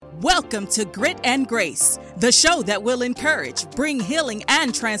Welcome to Grit and Grace, the show that will encourage, bring healing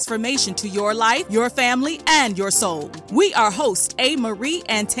and transformation to your life, your family, and your soul. We are hosts A. Marie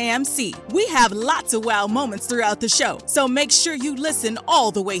and Tam C. We have lots of wow moments throughout the show, so make sure you listen all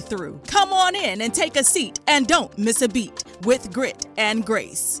the way through. Come on in and take a seat and don't miss a beat with Grit and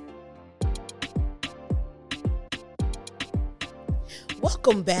Grace.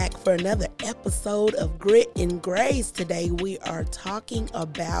 Welcome back for another episode of Grit and Grace. Today we are talking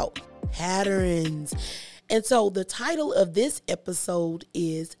about patterns. And so the title of this episode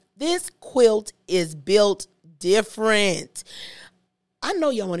is This Quilt is Built Different. I know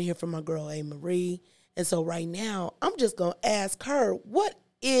y'all want to hear from my girl A. Marie. And so right now I'm just going to ask her, what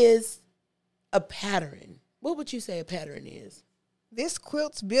is a pattern? What would you say a pattern is? This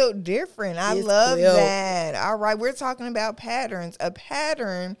quilt's built different. I love that. All right, we're talking about patterns. A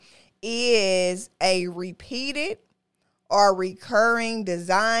pattern is a repeated or recurring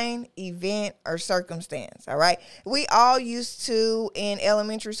design, event, or circumstance. All right. We all used to, in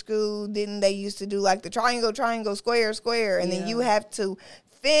elementary school, didn't they used to do like the triangle, triangle, square, square, and then you have to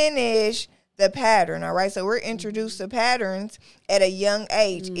finish the pattern. All right. So we're introduced to patterns at a young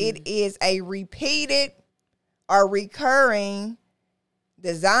age. It is a repeated or recurring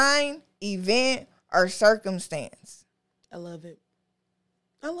design, event, or circumstance. I love it.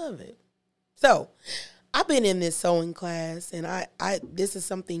 I love it. So I've been in this sewing class, and I this is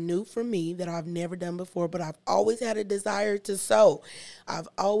something new for me that I've never done before, but I've always had a desire to sew. I've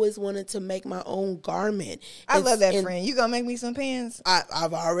always wanted to make my own garment. I love that, friend. You gonna make me some pins?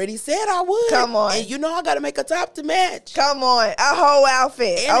 I've already said I would. Come on. And you know I got to make a top to match. Come on. A whole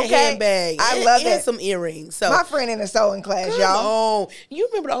outfit. And okay. a handbag. I love that. And some earrings. So my friend in the sewing class, come y'all. on. You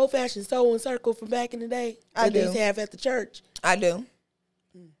remember the old-fashioned sewing circle from back in the day? I do. They used to have at the church. I do.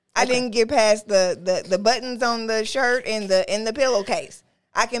 I didn't get past the buttons on the shirt and the pillowcase.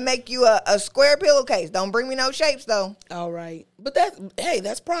 I can make you a square pillowcase. Don't bring me no shapes though. All right. But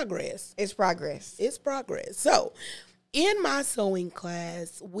that's progress. It's progress. It's progress. So in my sewing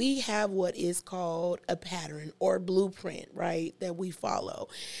class, we have what is called a pattern or blueprint, right, that we follow.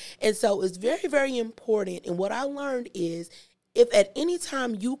 And so it's very, very important. And what I learned is if at any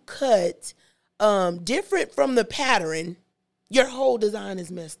time you cut different from the pattern, your whole design is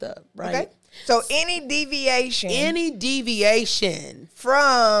messed up, right? Okay. So any deviation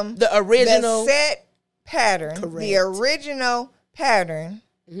from the original the set pattern, correct. The original pattern.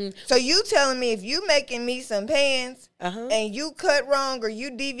 Mm-hmm. So you telling me if you making me some pants and you cut wrong or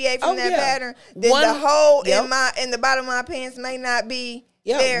you deviate from that pattern, then the hole in the bottom of my pants may not be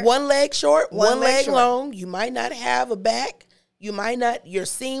there. One leg short, one leg long. You might not have a back. You might not. Your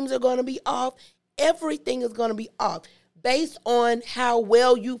seams are going to be off. Everything is going to be off, based on how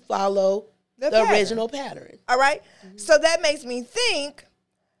well you follow the original pattern. All right? Mm-hmm. So that makes me think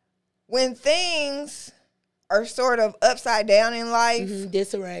when things are sort of upside down in life.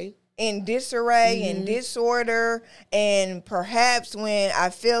 Disarray. In disarray and disorder, and perhaps when I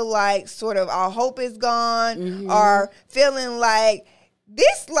feel like sort of all hope is gone or feeling like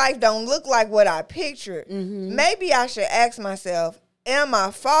this life don't look like what I pictured, maybe I should ask myself, am I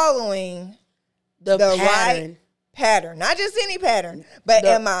following the right pattern? Not just any pattern, but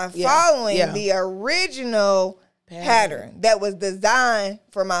am I following the original pattern that was designed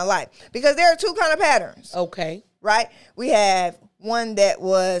for my life? Because there are two kind of patterns. Okay. Right? We have one that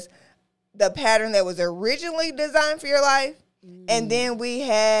was the pattern that was originally designed for your life, and then we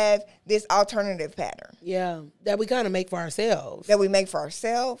have this alternative pattern. Yeah, that we kind of make for ourselves. That we make for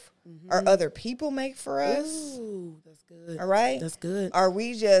ourselves, or other people make for us. Ooh, that's good. All right? That's good. Are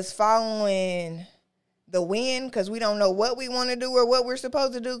we just following the wind because we don't know what we want to do or what we're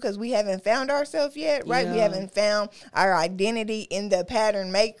supposed to do because we haven't found ourselves yet, right? We haven't found our identity in the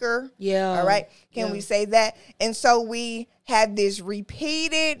pattern maker. Yeah. All right? Can we say that? And so we have this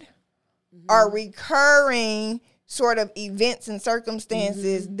repeated or recurring sort of events and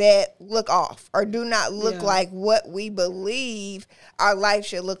circumstances that look off or do not look like what we believe our life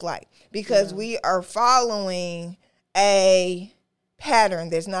should look like because we are following a pattern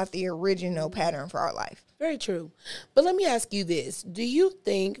that's not the original pattern for our life. Very true. But let me ask you this. Do you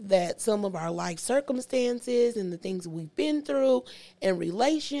think that some of our life circumstances and the things we've been through and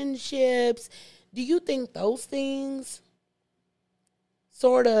relationships, do you think those things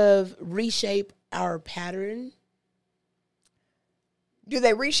sort of reshape our pattern? Do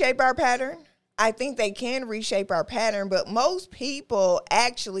they reshape our pattern? I think they can reshape our pattern, but most people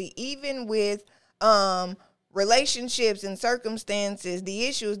actually, even with relationships and circumstances, the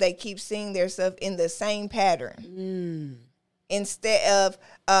issues, they keep seeing themselves in the same pattern instead of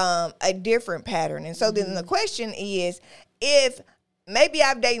a different pattern. And so then the question is, if maybe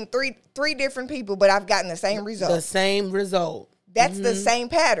I've dated three different people, but I've gotten the same result. The same result. That's the same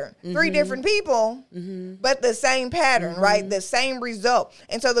pattern. 3 different people, but the same pattern, right? The same result.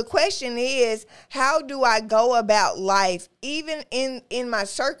 And so the question is, how do I go about life, even in my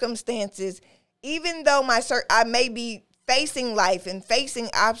circumstances, even though I may be facing life and facing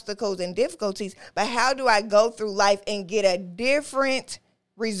obstacles and difficulties, but how do I go through life and get a different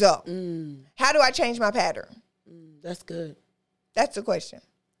result? How do I change my pattern? That's good. That's the question.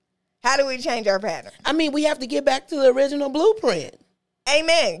 How do we change our pattern? I mean, we have to get back to the original blueprint.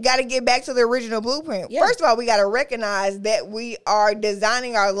 Amen. Got to get back to the original blueprint. Yeah. First of all, we got to recognize that we are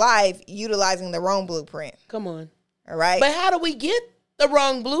designing our life utilizing the wrong blueprint. Come on. All right. But how do we get the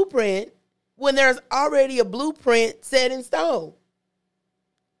wrong blueprint when there's already a blueprint set in stone?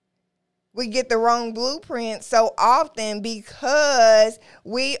 We get the wrong blueprint so often because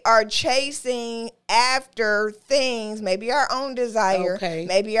we are chasing after things, maybe our own desire,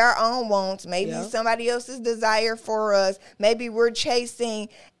 maybe our own wants, maybe somebody else's desire for us. Maybe we're chasing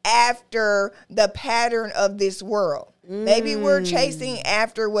after the pattern of this world. Maybe we're chasing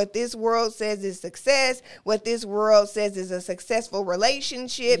after what this world says is success, what this world says is a successful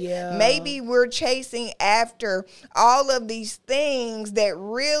relationship. Yeah. Maybe we're chasing after all of these things that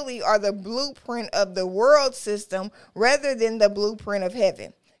really are the blueprint of the world system rather than the blueprint of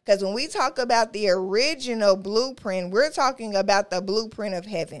heaven. Because when we talk about the original blueprint, we're talking about the blueprint of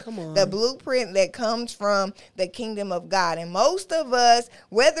heaven. Come on. The blueprint that comes from the kingdom of God. And most of us,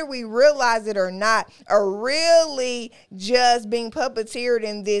 whether we realize it or not, are really just being puppeteered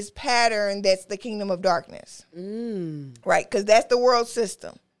in this pattern that's the kingdom of darkness. Right? Because that's the world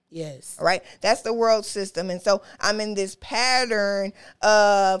system. Yes. All right. That's the world system. And so I'm in this pattern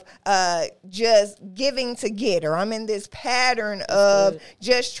of just giving to get, or I'm in this pattern of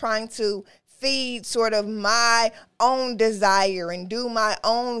just trying to feed sort of my own desire and do my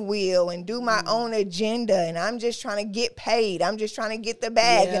own will and do my own agenda. And I'm just trying to get paid. I'm just trying to get the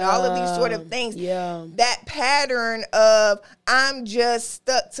bag and all of these sort of things. Yeah. That pattern of I'm just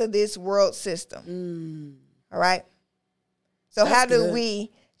stuck to this world system. All right. So how do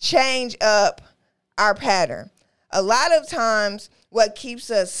we change up our pattern? A lot of times what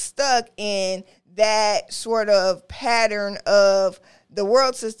keeps us stuck in that sort of pattern of the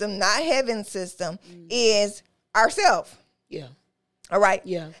world system, not heaven's system, is ourself. Yeah. All right.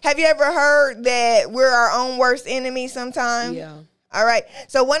 Yeah. Have you ever heard that we're our own worst enemy sometimes? Yeah. All right.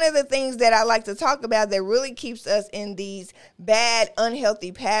 So one of the things that I like to talk about that really keeps us in these bad,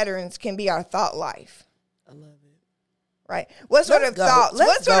 unhealthy patterns can be our thought life. I love it. Right. What sort of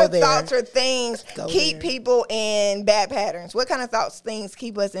thoughts or things keep people in bad patterns? What kind of things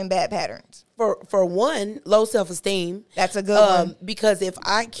keep us in bad patterns? For one, low self-esteem. That's a good one. Because if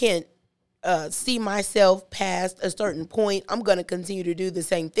I can't see myself past a certain point, I'm going to continue to do the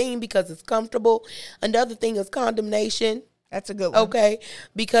same thing because it's comfortable. Another thing is condemnation. That's a good one. Okay.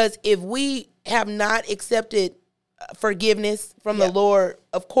 Because if we have not accepted forgiveness from the Lord,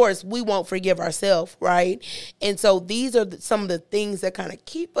 of course, we won't forgive ourselves, right? And so these are some of the things that kind of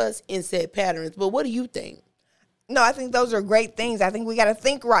keep us in set patterns. But what do you think? No, I think those are great things. I think we got to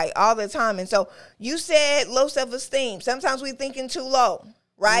think right all the time. And so you said low self-esteem. Sometimes we're thinking too low.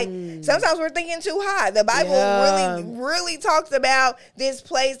 Right? Sometimes we're thinking too high. The Bible really talks about this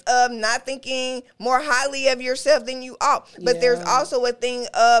place of not thinking more highly of yourself than you ought. But there's also a thing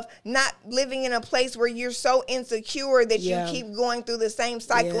of not living in a place where you're so insecure that you keep going through the same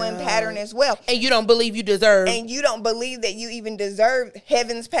cycle and pattern as well. And you don't believe you deserve. And you don't believe that you even deserve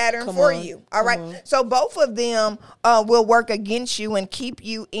heaven's pattern for you. All right? So both of them will work against you and keep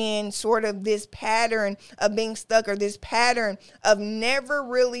you in sort of this pattern of being stuck, or this pattern of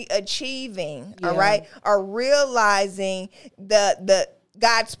never really achieving, all right, or realizing the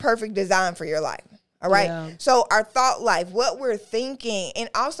God's perfect design for your life. All right. Yeah. So our thought life, what we're thinking, and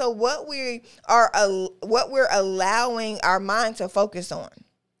also what we're allowing our mind to focus on.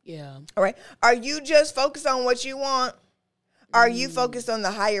 Yeah. All right. Are you just focused on what you want? Are you focused on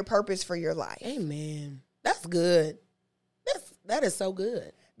the higher purpose for your life? Amen. That's good. That is so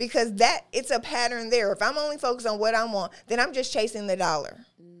good. Because it's a pattern there. If I'm only focused on what I want, then I'm just chasing the dollar.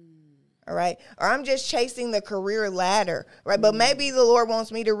 All right. Or I'm just chasing the career ladder. Right. But maybe the Lord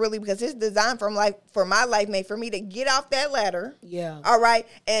wants me to really, because his design for my life made for me to get off that ladder. Yeah. All right.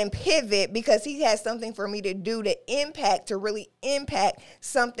 And pivot, because he has something for me to do to really impact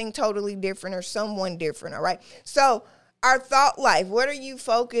something totally different or someone different. All right. So our thought life, what are you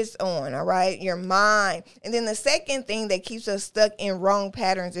focused on? All right. Your mind. And then the second thing that keeps us stuck in wrong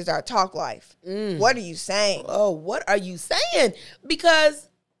patterns is our talk life. What are you saying? Oh, what are you saying? Because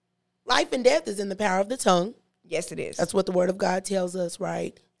life and death is in the power of the tongue. Yes, it is. That's what the word of God tells us,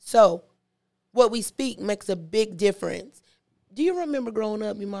 right? So what we speak makes a big difference. Do you remember growing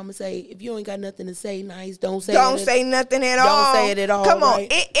up, your mama say, if you ain't got nothing to say nice, don't say nothing at all. Don't say it at all. Come on.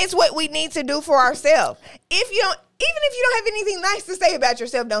 Right? It's what we need to do for ourselves. Even if you don't have anything nice to say about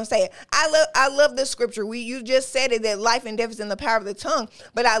yourself, don't say it. I love the scripture. You just said it, that life and death is in the power of the tongue.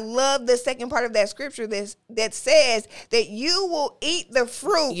 But I love the second part of that scripture that says that you will eat the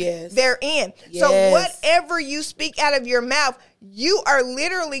fruit therein. Yes. So whatever you speak out of your mouth, you are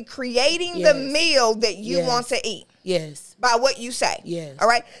literally creating the meal that you want to eat. Yes. By what you say. Yes. All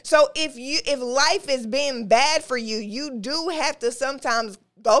right. So if life is being bad for you, you do have to sometimes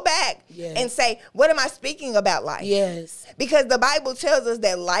go back and say, what am I speaking about life? Yes. Because the Bible tells us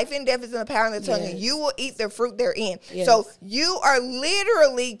that life and death is in the power of the tongue, and you will eat the fruit therein. Yes. So you are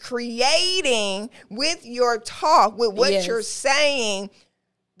literally creating with your talk, with what you're saying,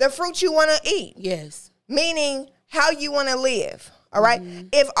 the fruit you want to eat. Yes. Meaning how you want to live. All right. Mm-hmm.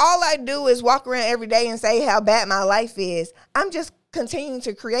 If all I do is walk around every day and say how bad my life is, I'm just continuing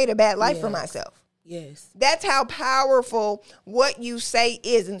to create a bad life for myself. Yes. That's how powerful what you say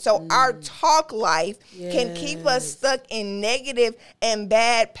is. And so our talk life can keep us stuck in negative and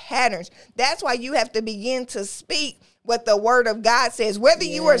bad patterns. That's why you have to begin to speak what the word of God says, whether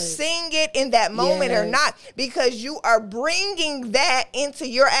you are seeing it in that moment or not, because you are bringing that into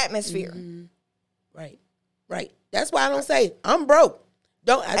your atmosphere. Mm-hmm. Right. That's why I don't say, I'm broke.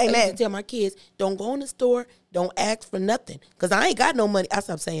 I used to tell my kids, don't go in the store, don't ask for nothing, because I ain't got no money. I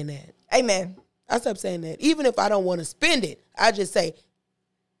stopped saying that. Amen. I stopped saying that. Even if I don't want to spend it, I just say,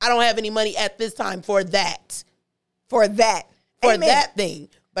 I don't have any money at this time for that. For that thing.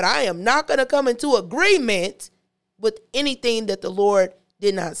 But I am not going to come into agreement with anything that the Lord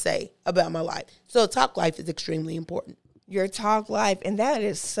did not say about my life. So talk life is extremely important. Your talk life, and that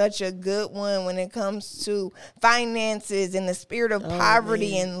is such a good one when it comes to finances and the spirit of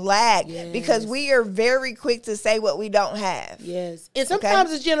poverty and lack, because we are very quick to say what we don't have. Yes. And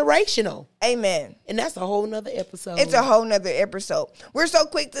sometimes it's generational. Amen. And that's a whole nother episode. It's a whole nother episode. We're so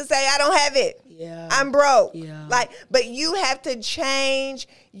quick to say, I don't have it. Yeah. I'm broke. Yeah. But you have to change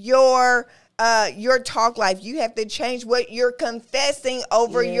your talk life. You have to change what you're confessing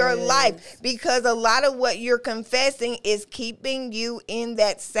over your life, because a lot of what you're confessing is keeping you in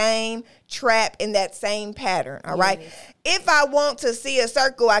that same trap, in that same pattern. All right. If I want to see a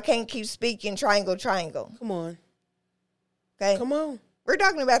circle, I can't keep speaking triangle. Come on. Okay. Come on. We're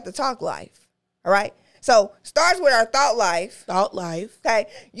talking about the talk life. All right. So starts with our thought life. Okay.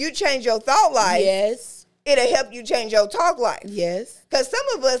 You change your thought life. Yes. It'll help you change your talk life. Yes. Because some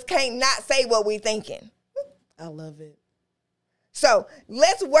of us can't not say what we thinking. I love it. So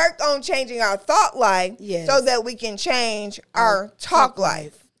let's work on changing our thought life so that we can change our talk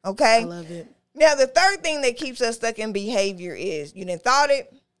life. Okay? I love it. Now, the third thing that keeps us stuck in behavior is you didn't thought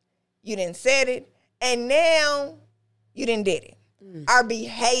it, you didn't said it, and now you didn't did it. Our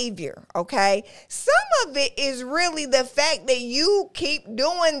behavior, okay? Some of it is really the fact that you keep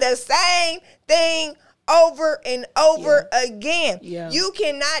doing the same thing over and over again. You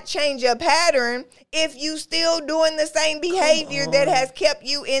cannot change a pattern if you still doing the same behavior that has kept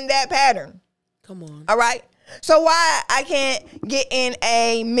you in that pattern. Come on. All right. So why I can't get in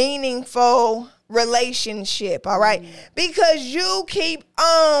a meaningful relationship, all right? Because you keep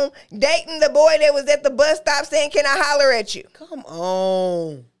on dating the boy that was at the bus stop saying, can I holler at you? Come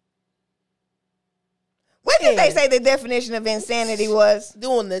on. What did they say the definition of insanity was?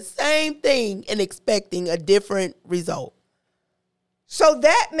 Doing the same thing and expecting a different result. So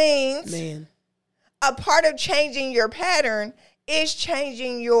that means a part of changing your pattern is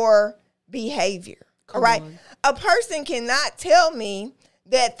changing your behavior. All right. A person cannot tell me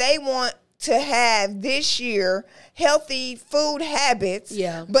that they want to have this year healthy food habits,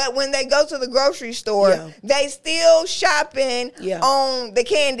 but when they go to the grocery store, they still shopping on the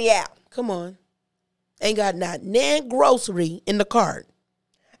candy app. Come on. Ain't got not nan grocery in the cart.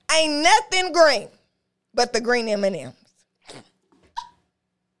 Ain't nothing green but the green M&Ms.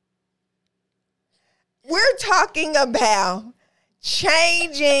 We're talking about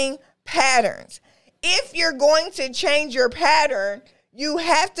changing patterns. If you're going to change your pattern, you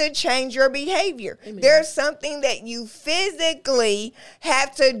have to change your behavior. Amen. There's something that you physically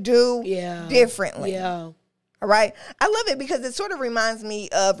have to do differently. All right? I love it because it sort of reminds me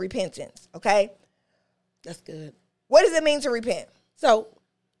of repentance, okay? That's good. What does it mean to repent? So,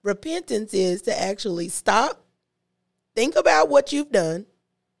 repentance is to actually stop, think about what you've done,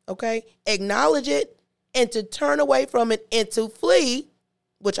 okay? Acknowledge it, and to turn away from it and to flee,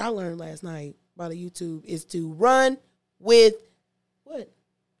 which I learned last night by the YouTube, is to run with what?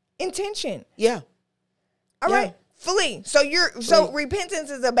 Intention. Yeah. All right. Flee. So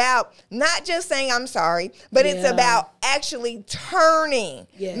repentance is about not just saying I'm sorry, but it's about actually turning,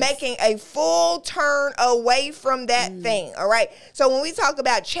 making a full turn away from that thing. All right. So when we talk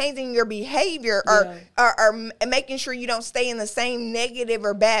about changing your behavior or making sure you don't stay in the same negative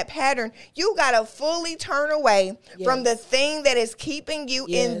or bad pattern, you got to fully turn away from the thing that is keeping you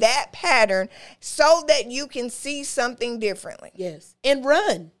in that pattern so that you can see something differently. Yes. And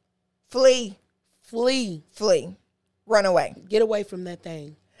run. Flee. Run away. Get away from that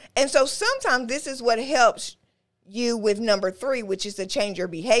thing. And so sometimes this is what helps you with number 3, which is to change your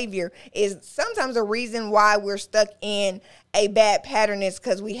behavior, is sometimes the reason why we're stuck in a bad pattern is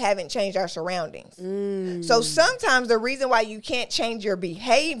because we haven't changed our surroundings. So sometimes the reason why you can't change your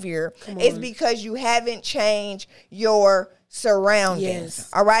behavior is because you haven't changed your surroundings.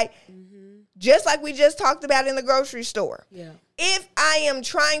 All right? Just like we just talked about in the grocery store. If I am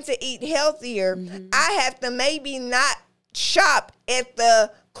trying to eat healthier, I have to maybe not shop at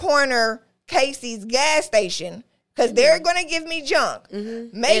the corner Casey's gas station because they're going to give me junk.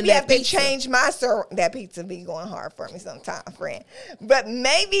 Maybe I have to change my that pizza be going hard for me sometimes, friend. But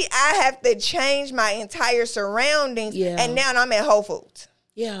maybe I have to change my entire surroundings, and now I'm at Whole Foods.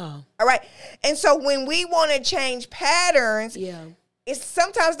 All right. And so when we want to change patterns, it's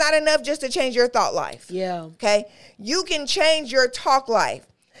sometimes not enough just to change your thought life. Okay. You can change your talk life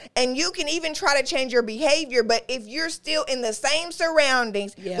and you can even try to change your behavior. But if you're still in the same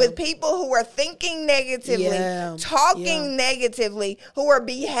surroundings with people who are thinking negatively, talking negatively, who are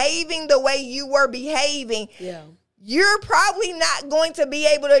behaving the way you were behaving, you're probably not going to be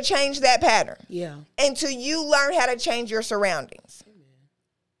able to change that pattern until you learn how to change your surroundings.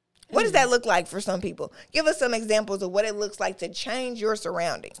 What does that look like for some people? Give us some examples of what it looks like to change your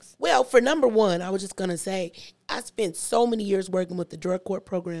surroundings. Well, for number 1, I was just going to say, I spent so many years working with the drug court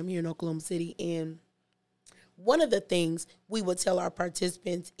program here in Oklahoma City. And one of the things we would tell our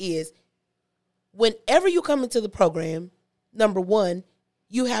participants is whenever you come into the program, number 1,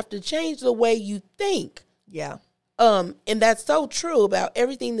 you have to change the way you think. And that's so true about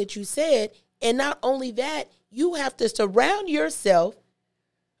everything that you said. And not only that, you have to surround yourself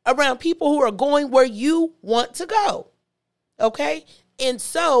around people who are going where you want to go. Okay? And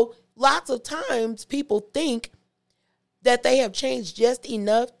so lots of times people think that they have changed just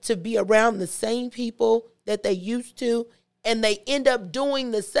enough to be around the same people that they used to, and they end up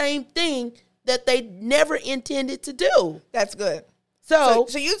doing the same thing that they never intended to do. That's good. So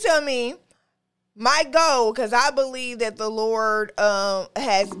you tell me my goal, because I believe that the Lord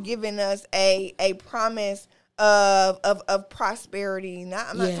has given us a promise of prosperity.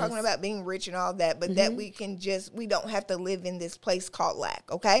 I'm not talking about being rich and all that, but that we don't have to live in this place called lack,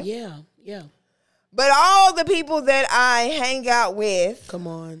 okay? But all the people that I hang out with, come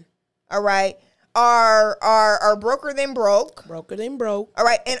on, all right, are broker than broke. All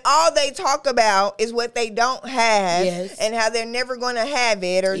right. And all they talk about is what they don't have and how they're never going to have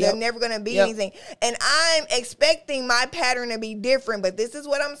it or they're never going to be anything. And I'm expecting my pattern to be different, but this is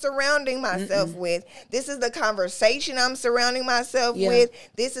what I'm surrounding myself with. This is the conversation I'm surrounding myself with.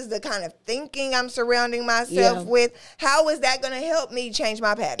 This is the kind of thinking I'm surrounding myself with. How is that going to help me change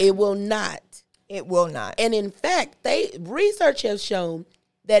my pattern? It will not. It will not. And in fact, research has shown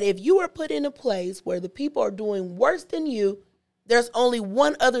that if you are put in a place where the people are doing worse than you, there's only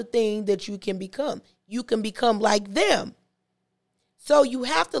one other thing that you can become. You can become like them. So you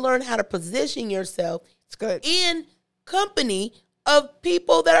have to learn how to position yourself in company of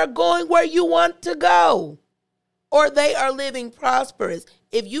people that are going where you want to go, or they are living prosperous.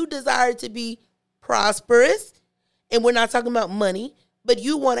 If you desire to be prosperous, and we're not talking about money, but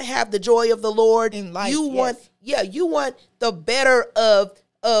you want to have the joy of the Lord in life, you want the better of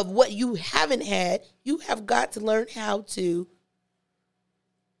what you haven't had. You have got to learn how to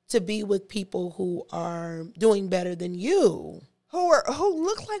be with people who are doing better than you, who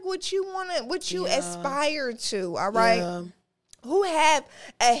look like what you want, what you aspire to. All right, who have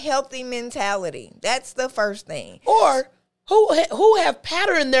a healthy mentality. That's the first thing. Or who have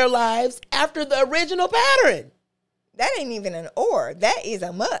patterned their lives after the original pattern. That ain't even an or. That is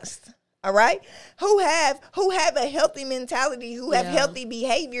a must. All right. Who have a healthy mentality, who have healthy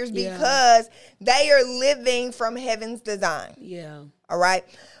behaviors because they are living from heaven's design. All right.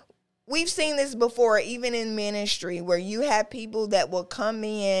 We've seen this before, even in ministry, where you have people that will come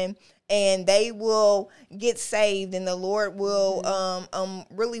in and they will get saved and the Lord will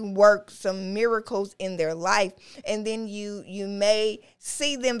really work some miracles in their life. And then you may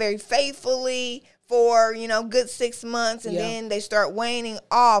see them very faithfully for, good 6 months, and then they start waning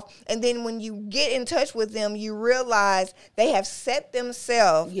off. And then when you get in touch with them, you realize they have set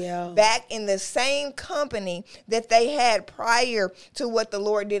themselves back in the same company that they had prior to what the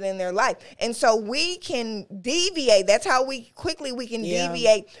Lord did in their life. And so we can deviate. That's how we can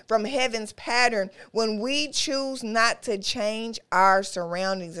deviate from heaven's pattern when we choose not to change our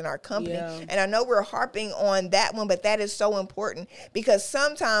surroundings and our company. And I know we're harping on that one, but that is so important, because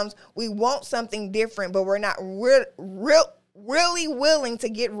sometimes we want something different, but we're not really willing to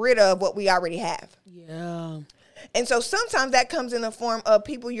get rid of what we already have. Yeah. And so sometimes that comes in the form of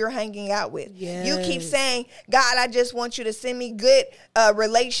people you're hanging out with. Yes. You keep saying, God, I just want you to send me good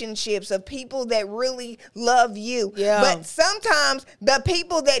relationships of people that really love you. Yeah. But sometimes the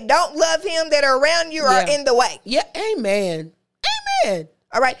people that don't love him that are around you are in the way. Yeah. Amen. Amen.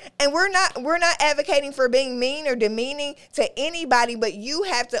 All right. And we're not advocating for being mean or demeaning to anybody, but you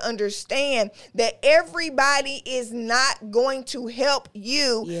have to understand that everybody is not going to help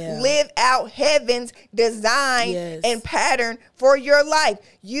you live out heaven's design and pattern for your life.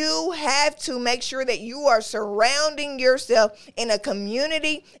 You have to make sure that you are surrounding yourself in a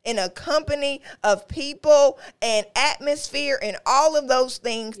community, in a company of people and atmosphere and all of those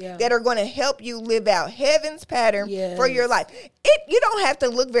things that are going to help you live out heaven's pattern for your life. You don't have to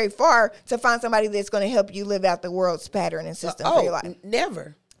look very far to find somebody that's going to help you live out the world's pattern and system for your life.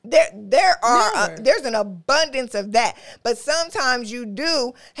 Never. There's an abundance of that, but sometimes you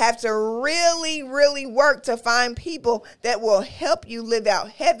do have to really, really work to find people that will help you live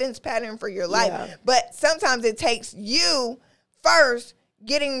out heaven's pattern for your life. But sometimes it takes you first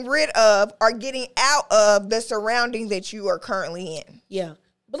getting rid of or getting out of the surroundings that you are currently in. Yeah.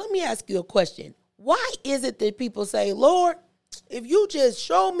 But let me ask you a question. Why is it that people say, Lord, if you just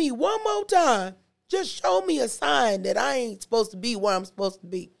show me one more time, just show me a sign that I ain't supposed to be where I'm supposed to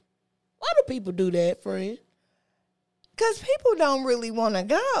be? Why do people do that, friend? Because people don't really want to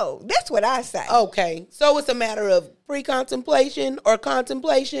go. That's what I say. Okay. So it's a matter of pre-contemplation or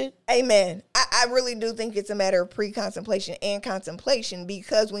contemplation? Amen. I really do think it's a matter of pre-contemplation and contemplation,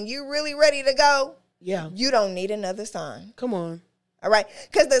 because when you're really ready to go, you don't need another sign. Come on. All right?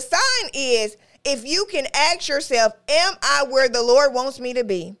 Because the sign is, if you can ask yourself, am I where the Lord wants me to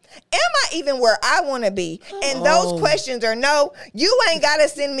be? Am I even where I want to be? And those questions are no. You ain't got to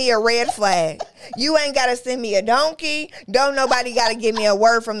send me a red flag. You ain't got to send me a donkey. Don't nobody got to give me a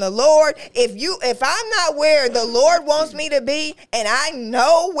word from the Lord. If I'm not where the Lord wants me to be, and I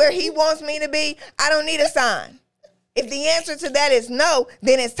know where he wants me to be, I don't need a sign. If the answer to that is no,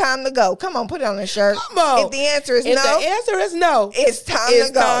 then it's time to go. Come on, put it on the shirt. Come on. If the answer is no, it's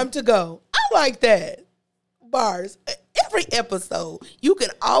time to go. I like that. Bars. Every episode, you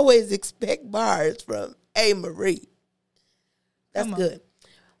can always expect bars from A. Marie. That's good.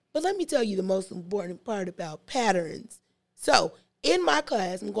 But let me tell you the most important part about patterns. So, in my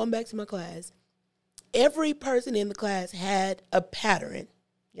class, I'm going back to my class, every person in the class had a pattern.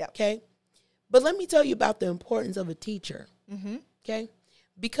 Yeah. Okay? But let me tell you about the importance of a teacher, okay?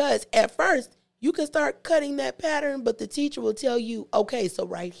 Because at first, you can start cutting that pattern, but the teacher will tell you, okay, so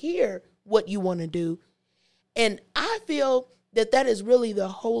right here, what you want to do. And I feel that is really the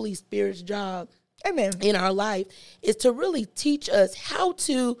Holy Spirit's job in our life, is to really teach us how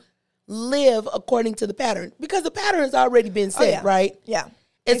to live according to the pattern. Because the pattern has already been set, right? Yeah.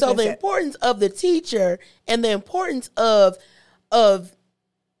 And so the importance of the teacher and the importance of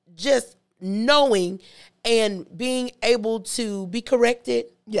just knowing and being able to be corrected.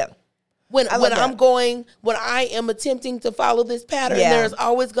 Yeah. When I am attempting to follow this pattern, there's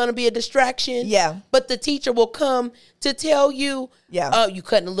always going to be a distraction. Yeah. But the teacher will come to tell you, you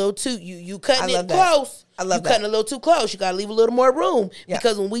cutting a little too, you cutting it close. I love that. Cutting a little too close. You got to leave a little more room. Yeah.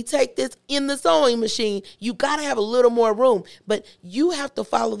 Because when we take this in the sewing machine, you got to have a little more room. But you have to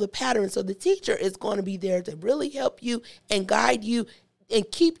follow the pattern. So the teacher is going to be there to really help you and guide you and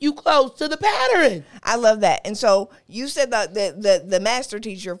keep you close to the pattern. I love that. And so you said that the master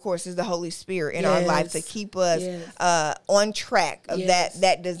teacher, of course, is the Holy Spirit in our life to keep us on track of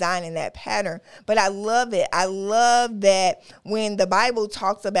that design and that pattern. But I love it. I love that when the Bible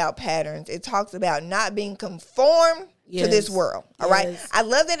talks about patterns, it talks about not being conformed to this world. All right. I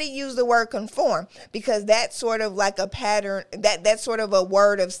love that he used the word conform, because that's sort of like a pattern, that's sort of a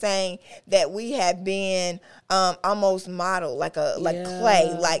word of saying that we have been almost modeled like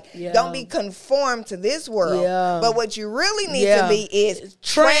clay. Don't be conformed to this world. But what you really need to be is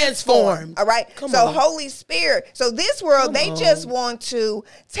transformed. All right. Holy Spirit. So this world, they just want to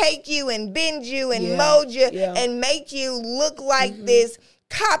take you and bend you and mold you and make you look like this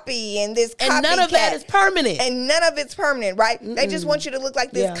copy and this copycat. And none of that is permanent. And none of it's permanent, right? They just want you to look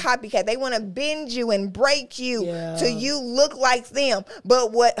like this copycat. They want to bend you and break you till you look like them.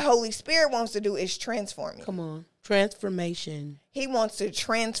 But what Holy Spirit wants to do is transform you. Come on. Transformation. He wants to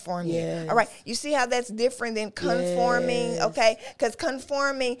transform you. Yes. All right. You see how that's different than conforming, okay? Because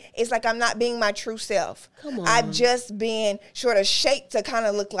conforming is like I'm not being my true self. Come on. I've just been sort of shaped to kind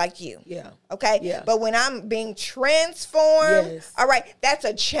of look like you. Yeah. Okay? Yeah. But when I'm being transformed, all right, that's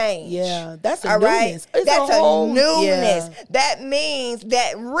a change. Yeah. That's a all newness. Right? That's a newness. Yeah. That means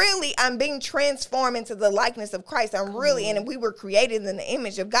that really I'm being transformed into the likeness of Christ. I'm really, and we were created in the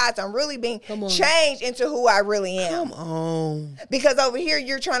image of God. So I'm really being changed into who I really am. Come on. Because over here,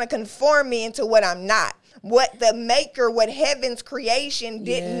 you're trying to conform me into what I'm not. What the maker, what heaven's creation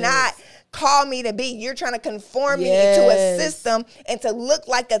did not call me to be. You're trying to conform me into a system and to look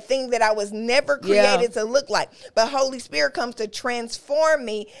like a thing that I was never created to look like. But Holy Spirit comes to transform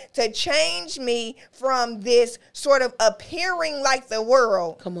me, to change me from this sort of appearing like the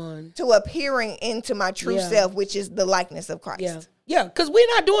world to appearing into my true self, which is the likeness of Christ. Yeah, because we're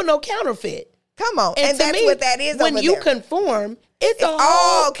not doing no counterfeit. Come on. And that's me, what that is when over you there. Conform, it's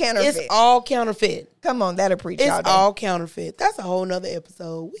all counterfeit. It's all counterfeit. Come on, that'll preach it's all day. All counterfeit. That's a whole nother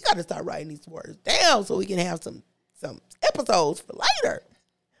episode. We got to start writing these words down so we can have some episodes for later.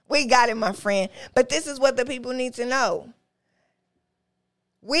 We got it, my friend. But this is what the people need to know.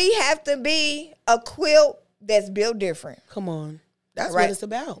 We have to be a quilt that's built different. Come on. That's what it's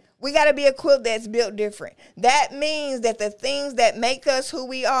about. We got to be a quilt that's built different. That means that the things that make us who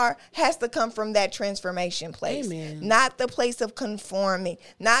we are has to come from that transformation place. Amen. Not the place of conforming,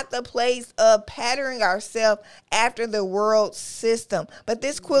 not the place of patterning ourselves after the world system. But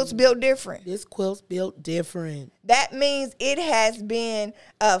this quilt's built different. This quilt's built different. That means it has been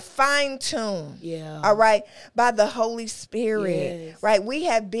fine-tuned, yeah, all right, by the Holy Spirit, yes, right? We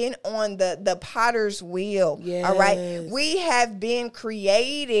have been on the potter's wheel, yes, all right? We have been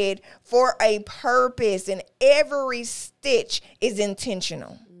created for a purpose, and every stitch is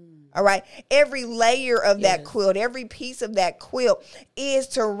intentional. All right. Every layer of that quilt, every piece of that quilt is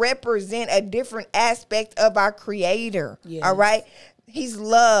to represent a different aspect of our Creator. Yes. All right. He's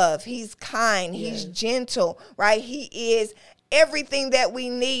love. He's kind. He's gentle. Right. He is everything that we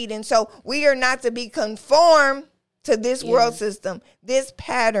need. And so we are not to be conformed to this world system, this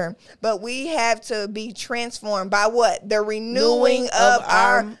pattern, but we have to be transformed by what? The renewing of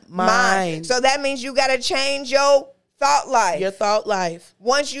our mind. So that means you got to change your thought life. Your thought life.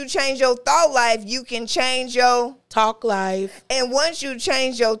 Once you change your thought life, you can change your talk life. And once you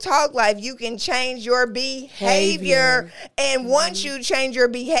change your talk life, you can change your behavior. And once you change your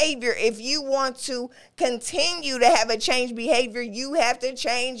behavior, if you want to continue to have a changed behavior, you have to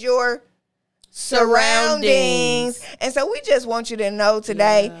change your surroundings. And so we just want you to know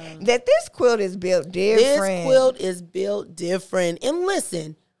today that this quilt is built different. This quilt is built different. And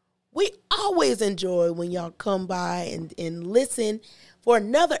listen, we always enjoy when y'all come by and listen for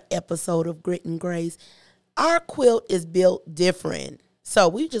another episode of Grit and Grace. Our quilt is built different. So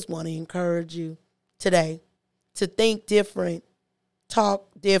we just want to encourage you today to think different, talk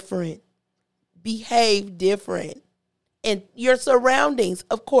different, behave different, and your surroundings,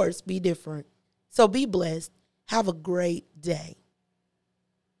 of course, be different. So be blessed. Have a great day.